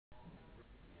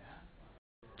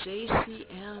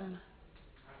JCM.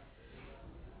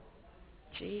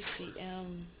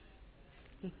 JCM.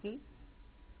 I'm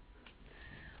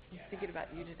thinking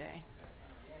about you today.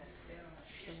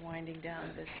 We're winding down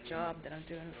this job that I'm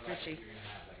doing with Richie.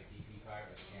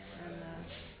 And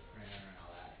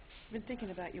I've been thinking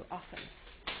about you often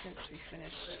since we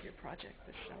finished your project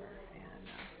this summer. And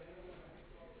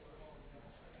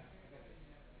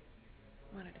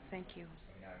wanted to thank you.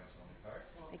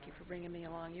 Thank you for bringing me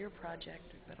along your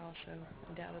project, but also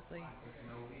undoubtedly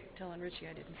telling Richie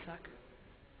I didn't suck.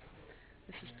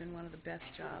 This has been one of the best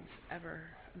jobs ever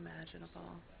imaginable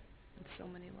on so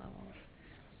many levels.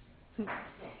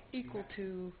 equal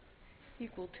to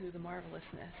the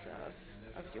marvelousness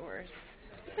of yours.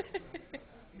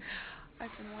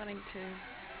 I've been wanting to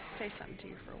say something to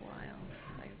you for a while.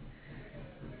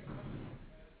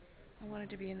 I wanted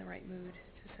to be in the right mood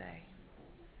to say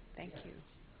thank you.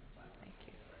 Thank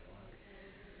you.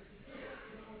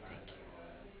 Thank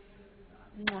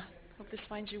you. Mwah. Hope this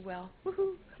finds you well.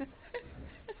 Woohoo!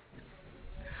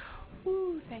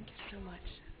 Woo, thank you so much.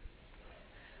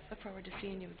 Look forward to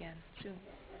seeing you again soon.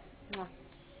 Mwah.